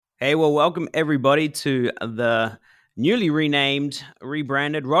Hey, well, welcome everybody to the newly renamed,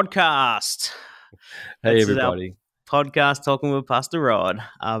 rebranded Rodcast. Hey, This is our everybody. podcast talking with Pastor Rod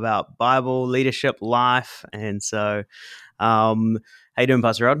about Bible, leadership, life. How you doing,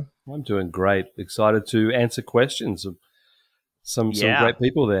 Pastor Rod? I'm doing great. Excited to answer questions of some Yeah. great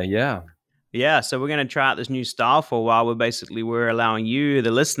people there. Yeah. Yeah, so we're going to try out this new style for a while. We're allowing you,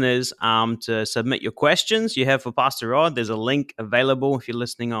 the listeners, to submit your questions you have for Pastor Rod. There's a link available if you're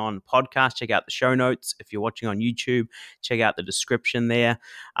listening on podcast. Check out the show notes. If you're watching on YouTube, check out the description there.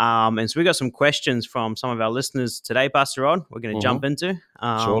 And so we got some questions from some of our listeners today, Pastor Rod. We're going to hmm jump into.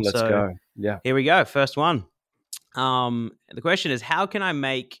 Sure. Let's So go. Yeah. here we go. First one. The question is, how can I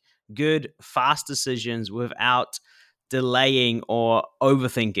make good, fast decisions without delaying or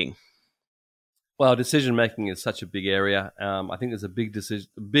overthinking? Well, decision making is such a big area. I think there's a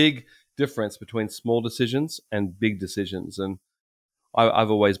big difference between small decisions and big decisions. And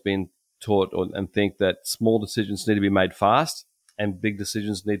I've always been taught and think that small decisions need to be made fast and big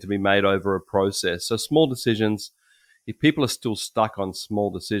decisions need to be made over a process. So small decisions, if people are still stuck on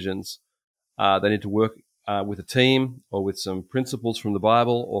small decisions, they need to work with a team or with some principles from the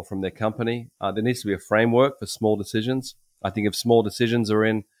Bible or from their company. There needs to be a framework for small decisions. I think if small decisions are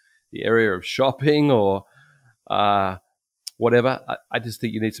in the area of shopping or uh, whatever, I just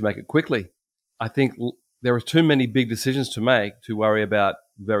think you need to make it quickly. I think there are too many big decisions to make to worry about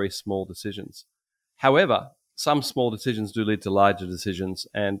very small decisions. However, some small decisions do lead to larger decisions.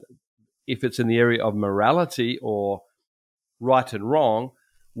 And if it's in the area of morality or right and wrong,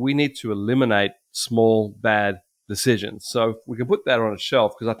 we need to eliminate small, bad decisions. So we can put that on a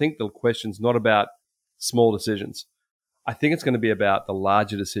shelf because I think the question's not about small decisions. I think it's going to be about the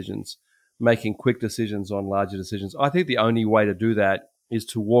larger decisions, making quick decisions on larger decisions. I think the only way to do that is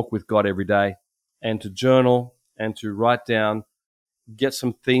to walk with God every day and to journal and to write down, get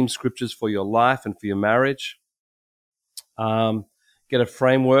some theme scriptures for your life and for your marriage. Get a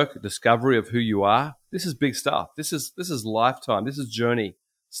framework, a discovery of who you are. This is big stuff. This is lifetime. This is journey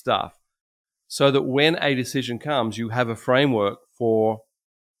stuff. So that when a decision comes, you have a framework for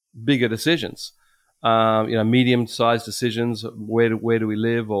bigger decisions. Medium-sized decisions. Where do we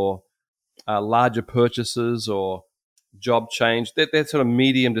live, or larger purchases, or job change. They're sort of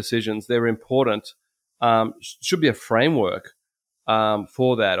medium decisions. They're important. Should be a framework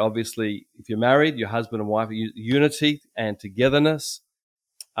for that. Obviously, if you're married, your husband and wife, unity and togetherness.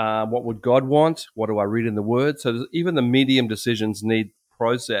 What would God want? What do I read in the Word? So even the medium decisions need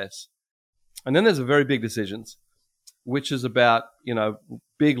process. And then there's the very big decisions, which is about,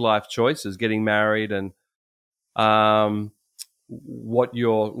 big life choices, getting married, and what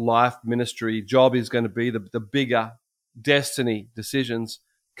your life, ministry, job is going to be. The bigger destiny decisions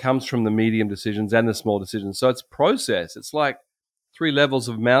comes from the medium decisions and the small decisions. So it's process. It's like 3 levels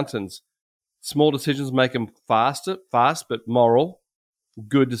of mountains. Small decisions make them fast but moral,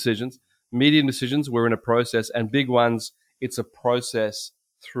 good decisions. Medium decisions, we're in a process, and big ones, it's a process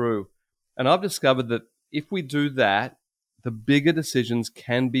through. And I've discovered that if we do that, the bigger decisions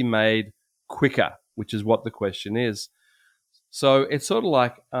can be made quicker, which is what the question is. So it's sort of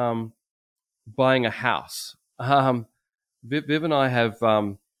like buying a house. Viv and I have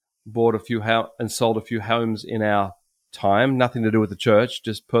bought a few and sold a few homes in our time, nothing to do with the church,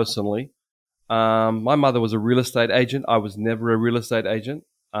 just personally. My mother was a real estate agent. I was never a real estate agent.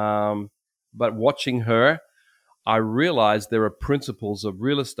 But watching her, I realized there are principles of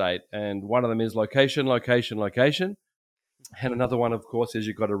real estate, and one of them is location, location, location. And another one, of course, is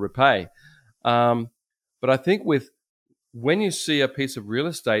you've got to repay. But I think when you see a piece of real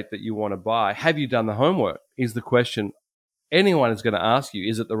estate that you want to buy, have you done the homework? Is the question anyone is going to ask you.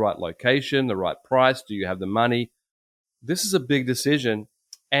 Is it the right location, the right price? Do you have the money? This is a big decision.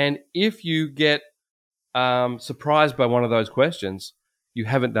 And if you get surprised by one of those questions, you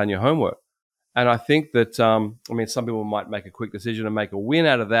haven't done your homework. And I think that, some people might make a quick decision and make a win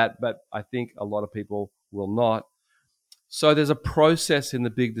out of that, but I think a lot of people will not. So there's a process in the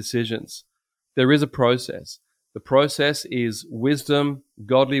big decisions. There is a process. The process is wisdom,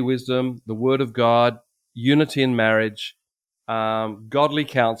 godly wisdom, the word of God, unity in marriage, godly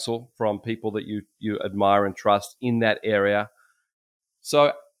counsel from people that you admire and trust in that area.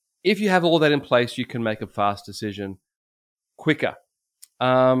 So if you have all that in place, you can make a fast decision quicker.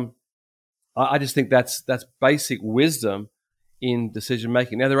 I just think that's basic wisdom in decision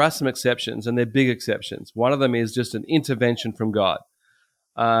making. Now, there are some exceptions, and they're big exceptions. One of them is just an intervention from God.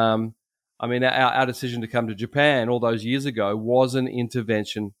 Our decision to come to Japan all those years ago was an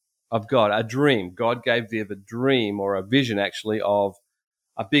intervention of God, a dream. God gave Viv a dream, or a vision actually, of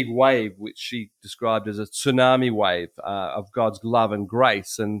a big wave, which she described as a tsunami wave of God's love and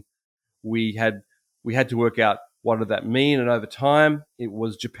grace. And We had to work out what did that mean, and over time it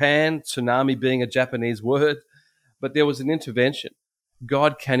was Japan, tsunami being a Japanese word, but there was an intervention.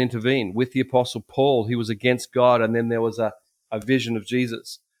 God can intervene. With the Apostle Paul, he was against God, and then there was a vision of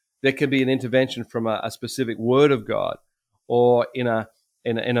Jesus. There can be an intervention from a specific word of God, or in a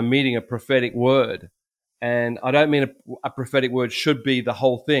meeting, a prophetic word. And I don't mean a prophetic word should be the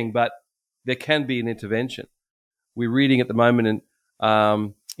whole thing, but there can be an intervention. We're reading at the moment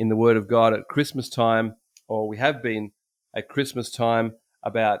in the Word of God at Christmas time, or we have been at Christmas time,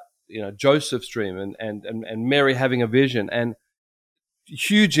 about Joseph's dream and Mary having a vision and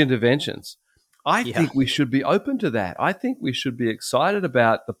huge interventions. I think we should be open to that. I think we should be excited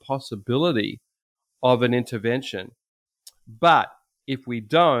about the possibility of an intervention. But if we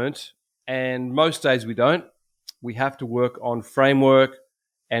don't, and most days we don't, we have to work on framework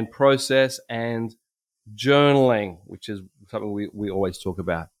and process and journaling, which is something we always talk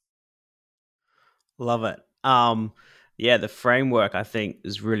about. Love it. The framework I think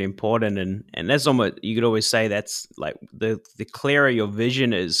is really important, and that's almost, you could always say that's like the clearer your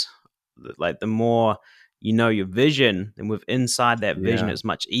vision is, like the more you know your vision, and with inside that vision it's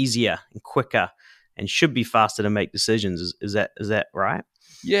much easier and quicker and should be faster to make decisions. Is that right?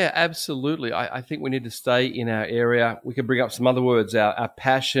 Yeah, absolutely. I think we need to stay in our area. We can bring up some other words, our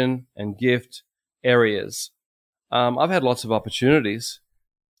passion and gift areas. I've had lots of opportunities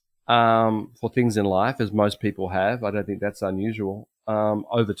for things in life, as most people have. I don't think that's unusual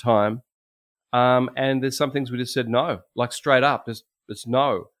over time. And there's some things we just said no, like straight up, just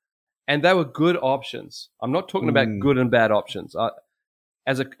no. And they were good options. I'm not talking about good and bad options.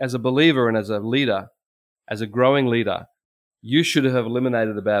 As a believer and as a leader, as a growing leader, you should have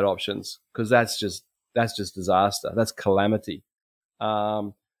eliminated the bad options, because that's just disaster. That's calamity.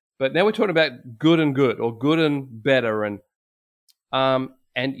 But now we're talking about good and good, or good and better, and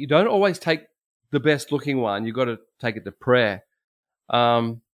you don't always take the best looking one. You've got to take it to prayer.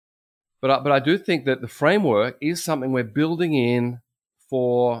 But I do think that the framework is something we're building in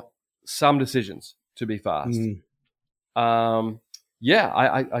for some decisions to be fast. I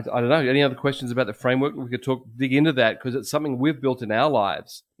don't know. Any other questions about the framework? We could dig into that, because it's something we've built in our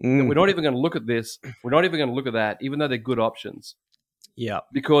lives. We're not even going to look at this. We're not even going to look at that, even though they're good options. Yeah.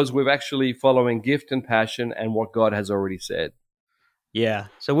 Because we're actually following gift and passion and what God has already said. Yeah.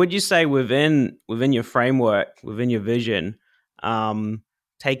 So would you say within your framework, within your vision,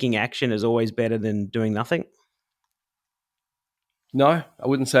 taking action is always better than doing nothing? No, I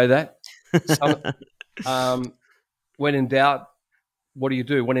wouldn't say that. When in doubt, what do you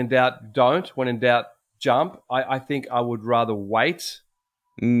do? When in doubt, don't. When in doubt, jump. I think I would rather wait.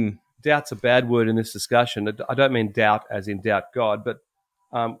 Doubt's a bad word in this discussion. I don't mean doubt as in doubt God, but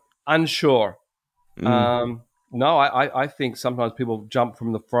unsure. No, I think sometimes people jump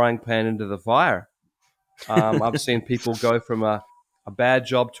from the frying pan into the fire. I've seen people go from a bad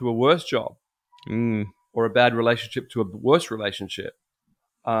job to a worse job, or a bad relationship to a worse relationship,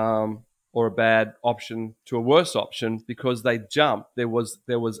 or a bad option to a worse option, because they jumped. There was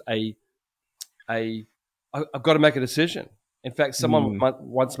I've got to make a decision. In fact, someone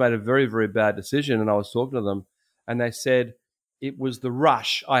once made a very, very bad decision, and I was talking to them, and they said it was the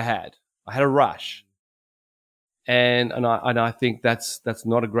rush I had. I had a rush. And I think that's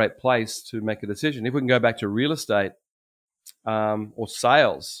not a great place to make a decision. If we can go back to real estate or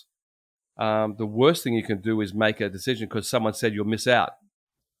sales, the worst thing you can do is make a decision because someone said you'll miss out.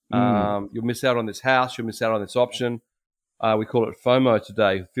 You'll miss out on this house. You'll miss out on this option. We call it FOMO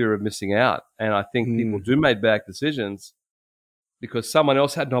today, fear of missing out. And I think people do make bad decisions because someone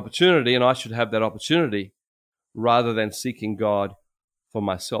else had an opportunity and I should have that opportunity rather than seeking God for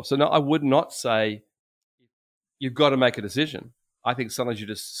myself. So no, I would not say you've got to make a decision. I think sometimes you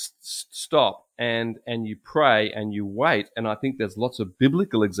just stop and you pray and you wait. And I think there's lots of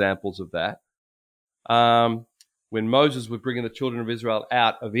biblical examples of that. When Moses was bringing the children of Israel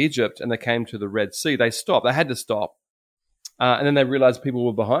out of Egypt and they came to the Red Sea, they stopped. They had to stop. And then they realized people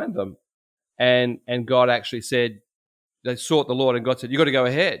were behind them. And God actually said, they sought the Lord, and God said, you got to go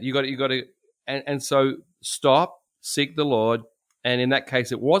ahead. You got to, and so stop, seek the Lord. And in that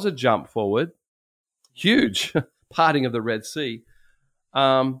case, it was a jump forward, huge parting of the Red Sea.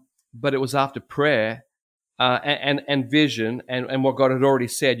 But it was after prayer and vision and what God had already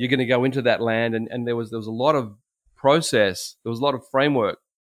said. You're going to go into that land, and there was a lot of process. There was a lot of framework,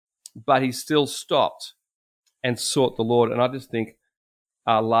 but he still stopped and sought the Lord. And I just think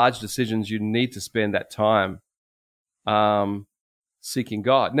large decisions, you need to spend that time seeking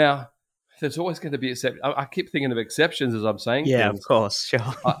God. Now, there's always going to be exceptions. I keep thinking of exceptions as I'm saying yeah, things. Of course,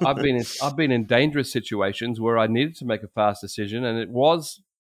 sure. I've been in dangerous situations where I needed to make a fast decision, and it was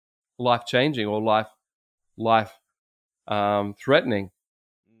life changing or life threatening.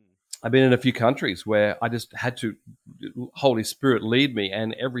 I've been in a few countries where I just had to Holy Spirit lead me,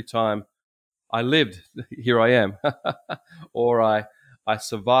 and every time I lived, here I am, or I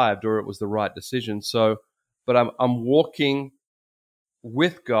survived, or it was the right decision. So, but I'm walking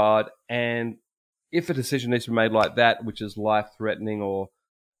with God, and if a decision needs to be made like that, which is life threatening or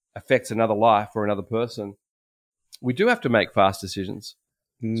affects another life or another person, we do have to make fast decisions.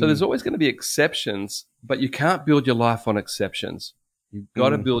 So there's always going to be exceptions, but you can't build your life on exceptions. You've got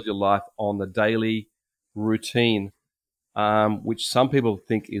to build your life on the daily routine, which some people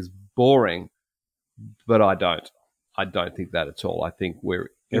think is boring, but I don't. I don't think that at all. I think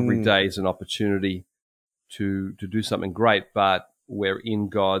every day is an opportunity to do something great, but we're in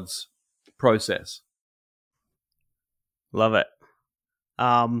God's process. Love it.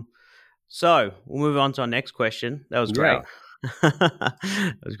 So we'll move on to our next question. That was great.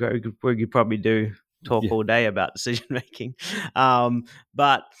 That was great. We could probably talk all day about decision making.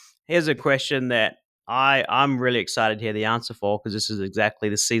 But here's a question that I'm really excited to hear the answer for, because this is exactly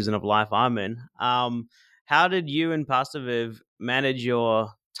the season of life I'm in. How did you and Pastor Viv manage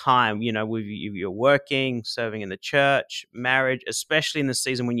your time, with you're working, serving in the church, marriage, especially in the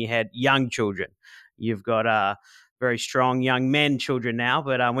season when you had young children? You've got very strong young men children now,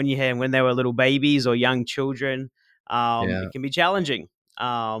 but when they were little babies or young children, it can be challenging.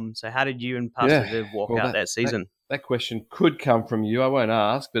 So how did you and Pastor Viv walk out that season? That question could come from you. I won't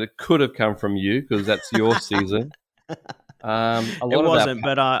ask, but it could have come from you because that's your season. It wasn't,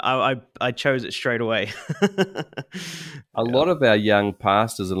 but I chose it straight away. A lot of our young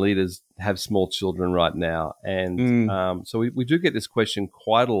pastors and leaders have small children right now. And so we do get this question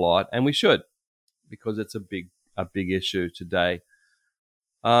quite a lot, and we should, because it's a big issue today.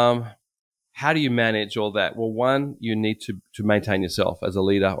 How do you manage all that? Well, one, you need to maintain yourself as a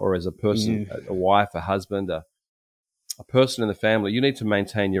leader or as a person, a wife, a husband, a person in the family. You need to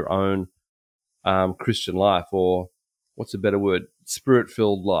maintain your own Christian life, or what's a better word,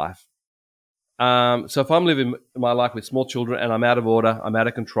 spirit-filled life. So if I'm living my life with small children and I'm out of order, I'm out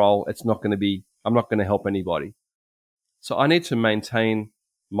of control, I'm not going to help anybody. So I need to maintain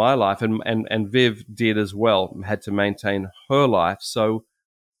my life, and Viv did as well, had to maintain her life. So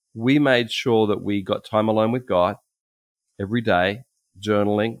we made sure that we got time alone with God every day,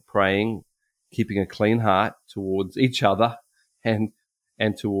 journaling, praying, keeping a clean heart towards each other and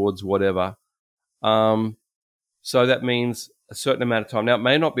towards whatever. So that means a certain amount of time. Now, it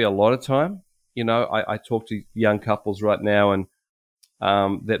may not be a lot of time. I talk to young couples right now, and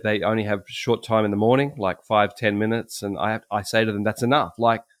that they only have short time in the morning, like 5-10 minutes. And I say to them, that's enough.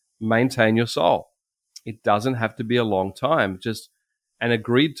 Like, maintain your soul. It doesn't have to be a long time. Just an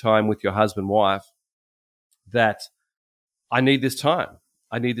agreed time with your husband, wife, that I need this time.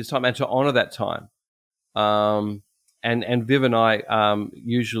 And to honor that time. And Viv and I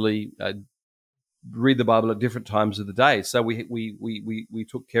usually read the Bible at different times of the day. So we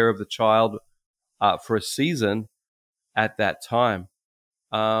took care of the child for a season at that time.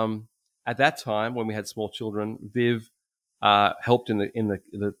 At that time, when we had small children, Viv helped in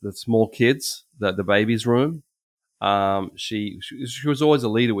the small kids, the babies' room. She was always a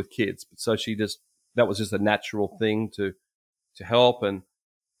leader with kids, so that was just a natural thing to help and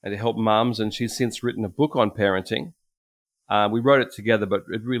to help mums. And she's since written a book on parenting. We wrote it together, but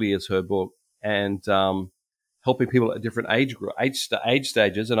it really is her book, and helping people at different age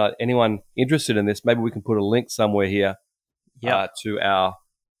stages. And anyone interested in this, maybe we can put a link somewhere here to our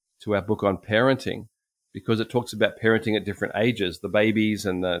book on parenting, because it talks about parenting at different ages, the babies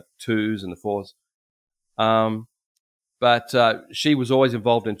and the 2s and the 4s. But she was always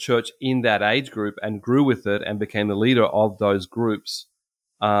involved in church in that age group and grew with it and became the leader of those groups.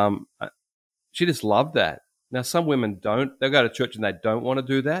 She just loved that. Now, some women don't. They'll go to church and they don't want to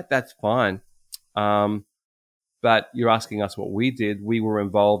do that. That's fine. But you're asking us what we did. We were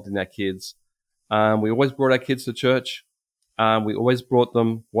involved in our kids. We always brought our kids to church. We always brought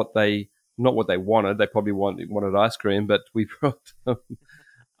them not what they wanted. They probably wanted ice cream, but we brought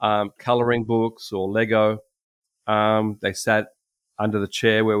them coloring books or Lego. They sat under the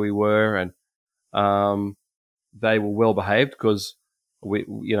chair where we were, and they were well behaved because they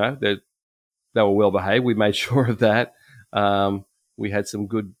were well behaved. We made sure of that. We had some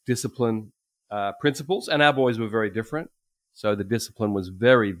good discipline principles, and our boys were very different, so the discipline was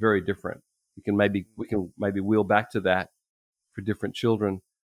very, very different. We can maybe wheel back to that for different children.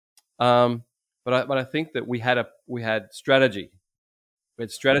 But I think that we had strategy. We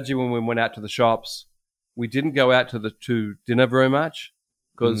had strategy when we went out to the shops. We didn't go out to dinner very much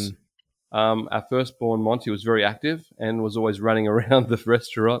because our firstborn Monty was very active and was always running around the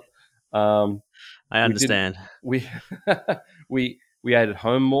restaurant. Um, I understand. We we ate at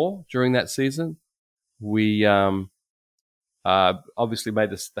home more during that season. We obviously made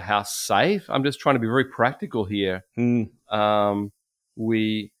the house safe. I'm just trying to be very practical here. Mm.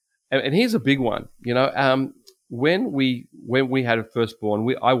 We and here's a big one. When we had a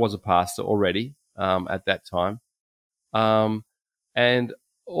firstborn, I was a pastor already at that time, and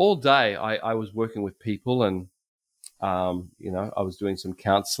all day I was working with people, and I was doing some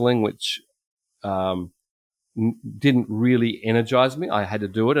counseling, which didn't really energize me. I had to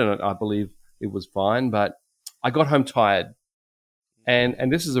do it, and I believe it was fine, but I got home tired.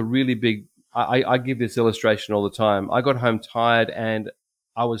 And this is a really big. I give this illustration all the time. I got home tired, and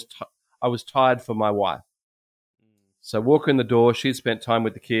I was tired for my wife. So walk in the door, she'd spent time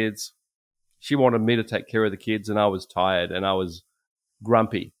with the kids. She wanted me to take care of the kids, and I was tired and I was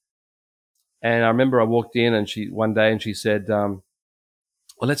grumpy. And I remember I walked in and one day she said, well,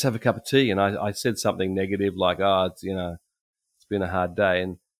 let's have a cup of tea. And I said something negative like, it's been a hard day.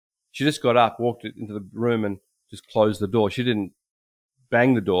 And she just got up, walked into the room and just closed the door. She didn't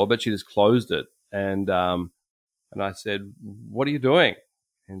bang the door, but she just closed it. And I said, what are you doing?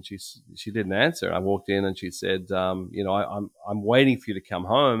 And she didn't answer. I walked in and she said, I'm waiting for you to come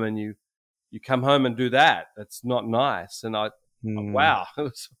home, and you come home and do that. That's not nice. And wow,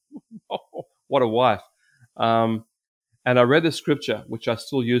 what a wife. And I read the scripture, which I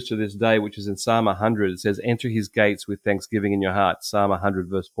still use to this day, which is in Psalm 100. It says, enter his gates with thanksgiving in your heart. Psalm 100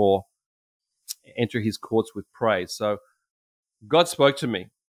 verse 4. Enter his courts with praise. So God spoke to me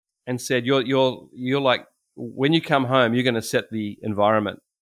and said, you're like, when you come home, you're going to set the environment.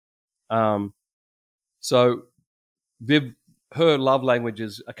 So Viv, her love language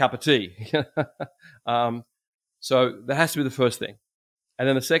is a cup of tea. So that has to be the first thing. And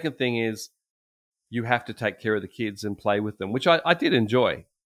then the second thing is you have to take care of the kids and play with them, which I did enjoy.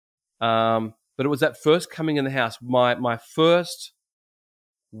 But it was that first coming in the house, my first,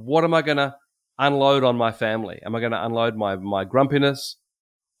 what am I going to unload on my family? Am I going to unload my grumpiness,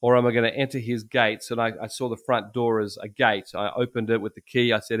 or am I going to enter his gates? And I saw the front door as a gate. I opened it with the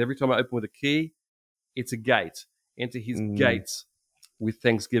key. I said, every time I open with a key, it's a gate. Enter his gates with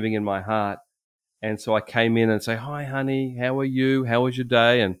thanksgiving in my heart. And so I came in and say, hi, honey, how are you? How was your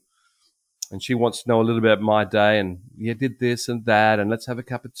day? And she wants to know a little bit about my day, and did this and that, and let's have a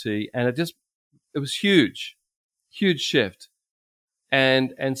cup of tea. And it was huge shift.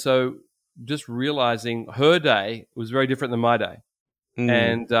 And so just realizing her day was very different than my day.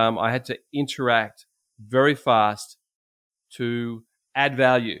 And I had to interact very fast to add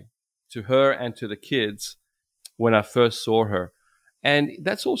value to her and to the kids when I first saw her. And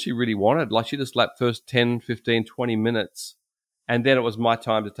that's all she really wanted. Like, she just lapped first 10, 15, 20 minutes. And then it was my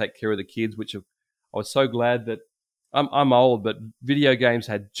time to take care of the kids, which I was so glad that I'm old, but video games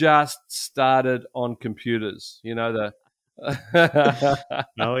had just started on computers. Oh,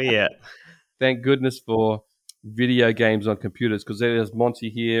 yeah. Thank goodness for video games on computers, because there's Monty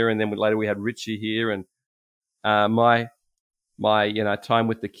here, and then later we had Richie here, and my time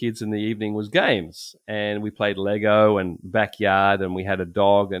with the kids in the evening was games, and we played Lego and backyard, and we had a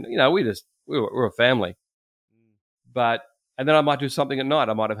dog, and we were a family. And then I might do something at night.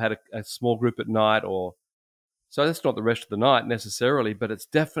 I might have had a small group at night, so that's not the rest of the night necessarily, but it's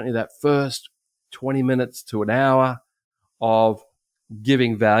definitely that first 20 minutes to an hour of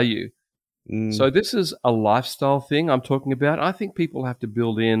giving value. So this is a lifestyle thing I'm talking about. I think people have to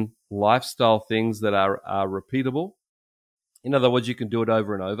build in lifestyle things that are repeatable. In other words, you can do it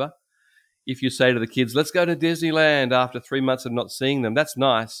over and over. If you say to the kids, let's go to Disneyland after 3 months of not seeing them, that's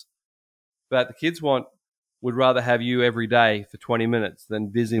nice. But the kids would rather have you every day for 20 minutes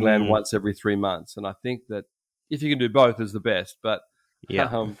than Disneyland once every 3 months. And I think that if you can do both is the best, but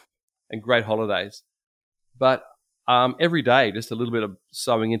and great holidays. But every day, just a little bit of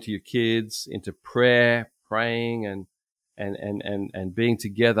sowing into your kids, into praying and being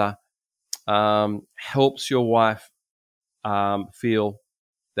together helps your wife feel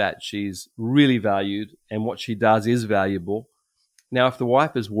that she's really valued and what she does is valuable. Now, if the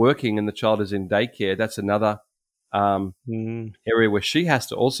wife is working and the child is in daycare, that's another area where she has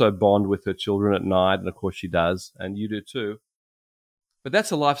to also bond with her children at night, and of course she does, and you do too. But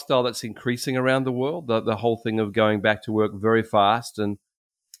that's a lifestyle that's increasing around the world, the whole thing of going back to work very fast. And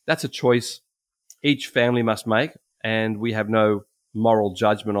that's a choice each family must make. And we have no moral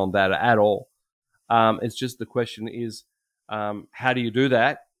judgment on that at all. It's just the question is, how do you do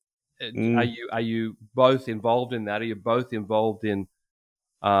that? Are you both involved in that? Are you both involved in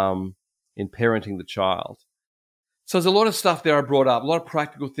parenting the child? So there's a lot of stuff there I brought up, a lot of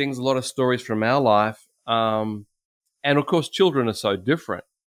practical things, a lot of stories from our life. And of course, children are so different.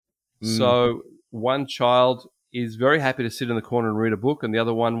 So one child is very happy to sit in the corner and read a book, and the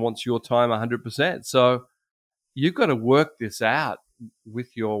other one wants your time 100%. So you've got to work this out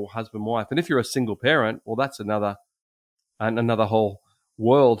with your husband, wife. And if you're a single parent, well, that's another whole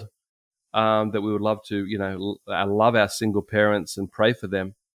world that we would love to, love our single parents and pray for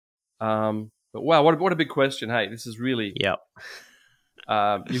them. But wow, what a big question. Hey, this is really, Yep.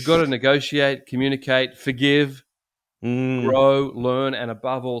 You've got to negotiate, communicate, forgive, grow, learn, and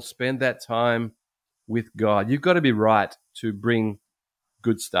above all, spend that time with God. You've got to be right to bring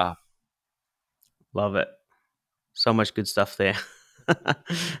good stuff. Love it. So much good stuff there.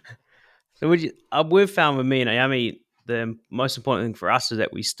 So we've found with me and Naomi, the most important thing for us is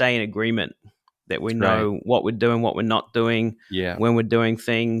that we stay in agreement, that we know what we're doing, what we're not doing, when we're doing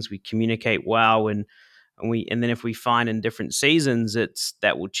things, we communicate well, and then if we find in different seasons,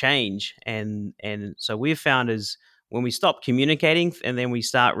 that will change. And so we've found is when we stop communicating and then we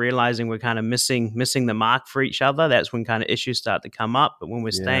start realizing we're kind of missing the mark for each other, that's when kind of issues start to come up. But when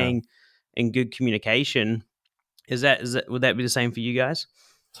we're staying in good communication, would that be the same for you guys?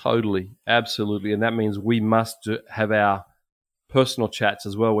 Totally. Absolutely. And that means we must have our personal chats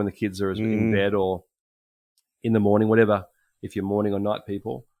as well when the kids are in bed or in the morning, whatever, if you're morning or night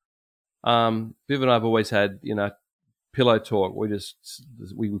people. Viv and I have always had, pillow talk. We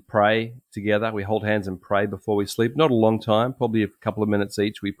pray together. We hold hands and pray before we sleep. Not a long time, probably a couple of minutes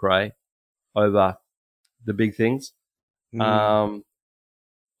each. We pray over the big things. We pray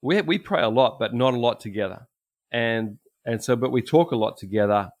a lot, but not a lot together. But we talk a lot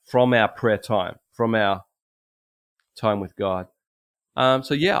together from our prayer time, from our time with God.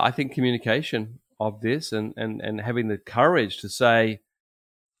 I think communication of this and having the courage to say,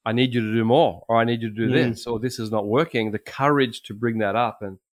 I need you to do more, or I need you to do this, or this is not working, the courage to bring that up,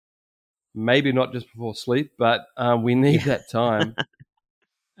 and maybe not just before sleep, but we need that time.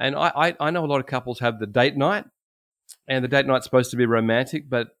 And I know a lot of couples have the date night, and the date night's supposed to be romantic,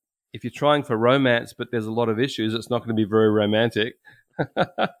 but if you're trying for romance but there's a lot of issues, it's not going to be very romantic.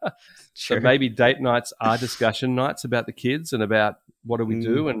 So maybe date nights are discussion nights about the kids and about what do we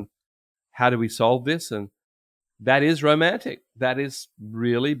do and how do we solve this, and that is romantic. That is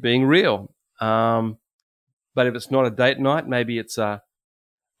really being real. But if it's not a date night, maybe it's Viv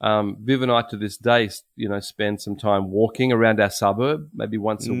and I to this day, spend some time walking around our suburb, maybe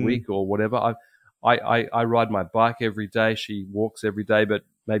once a week or whatever. I ride my bike every day. She walks every day, but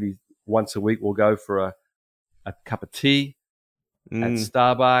maybe once a week we'll go for a cup of tea at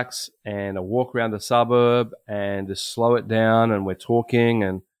Starbucks and a walk around the suburb and just slow it down, and we're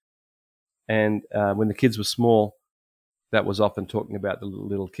talking. And when the kids were small, that was often talking about the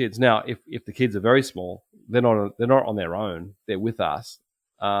little kids. Now, if the kids are very small, they're not on their own. They're with us.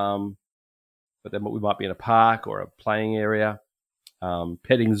 But then we might be in a park or a playing area,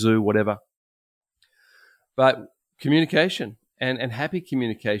 petting zoo, whatever. But communication and happy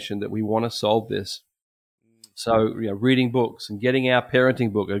communication that we want to solve this. So, reading books and getting our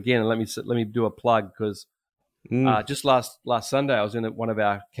parenting book again. And let me do a plug, because just last Sunday I was in one of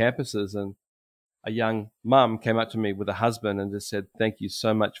our campuses, and a young mum came up to me with a husband and just said, "Thank you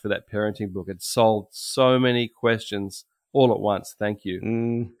so much for that parenting book. It solved so many questions all at once. Thank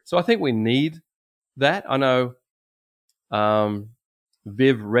you." So I think we need that. I know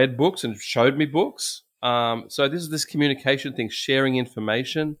Viv read books and showed me books. So this is this communication thing, sharing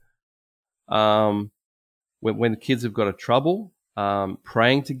information. When the kids have got a trouble,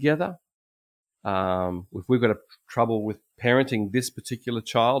 praying together. If we've got a trouble with parenting this particular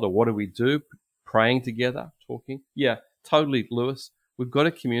child, or what do we do? Praying together, talking. Yeah, totally, Lewis. We've got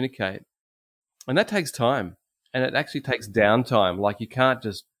to communicate. And that takes time. And it actually takes downtime. Like, you can't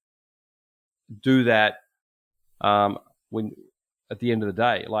just do that when at the end of the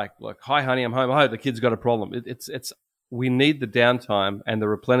day. Like, hi, honey, I'm home. Oh, the kid's got a problem. We need the downtime and the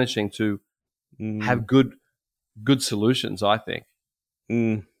replenishing to have good solutions, I think.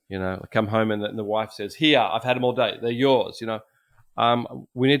 Come home and the wife says, "Here, I've had them all day. They're yours."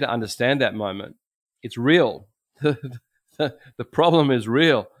 We need to understand that moment. It's real. The problem is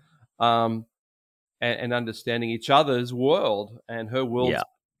real. And understanding each other's world, and her world's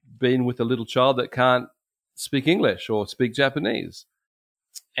been with a little child that can't speak English or speak Japanese.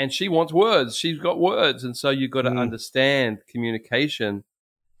 And she wants words. She's got words. And so you've got to understand communication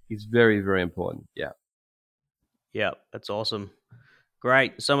is very, very important. Yeah. Yeah, that's awesome.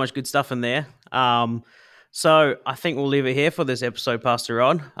 Great. So much good stuff in there. So I think we'll leave it here for this episode, Pastor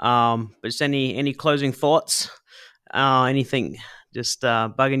Rod. But just any closing thoughts? Anything just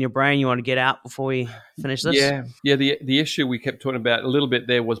bugging your brain you want to get out before we finish this? Yeah. The issue we kept talking about a little bit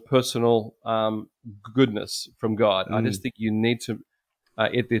there was personal goodness from God. I just think you need to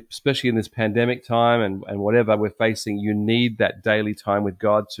especially in this pandemic time and whatever we're facing, you need that daily time with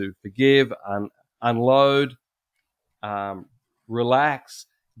God to forgive, unload, relax,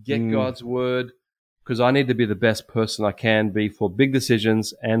 get God's word, because I need to be the best person I can be for big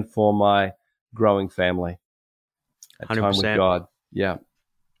decisions and for my growing family. That 100%. time with God. Yeah.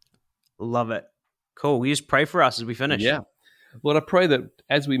 Love it. Cool. Will you just pray for us as we finish? Yeah. Lord, I pray that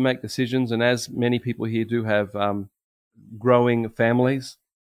as we make decisions, and as many people here do have growing families,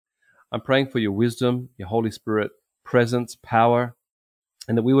 I'm praying for your wisdom, your Holy Spirit presence, power,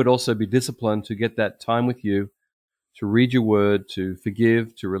 and that we would also be disciplined to get that time with you, to read your word, to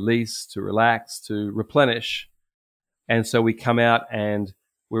forgive, to release, to relax, to replenish. And so we come out and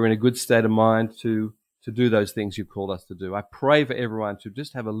we're in a good state of mind to do those things you've called us to do. I pray for everyone to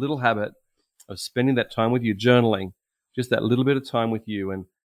just have a little habit of spending that time with you, journaling, just that little bit of time with you. And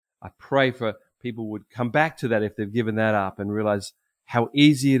I pray for people would come back to that if they've given that up and realize how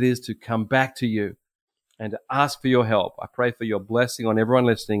easy it is to come back to you and to ask for your help. I pray for your blessing on everyone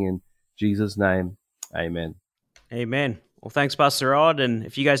listening in Jesus' name. Amen. Amen. Well, thanks, Pastor Rod. And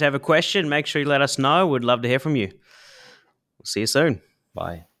if you guys have a question, make sure you let us know. We'd love to hear from you. We'll see you soon.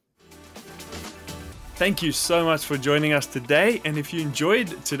 Bye. Thank you so much for joining us today. And if you enjoyed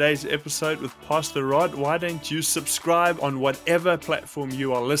today's episode with Pastor Rod, why don't you subscribe on whatever platform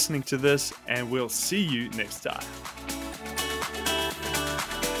you are listening to this, and we'll see you next time.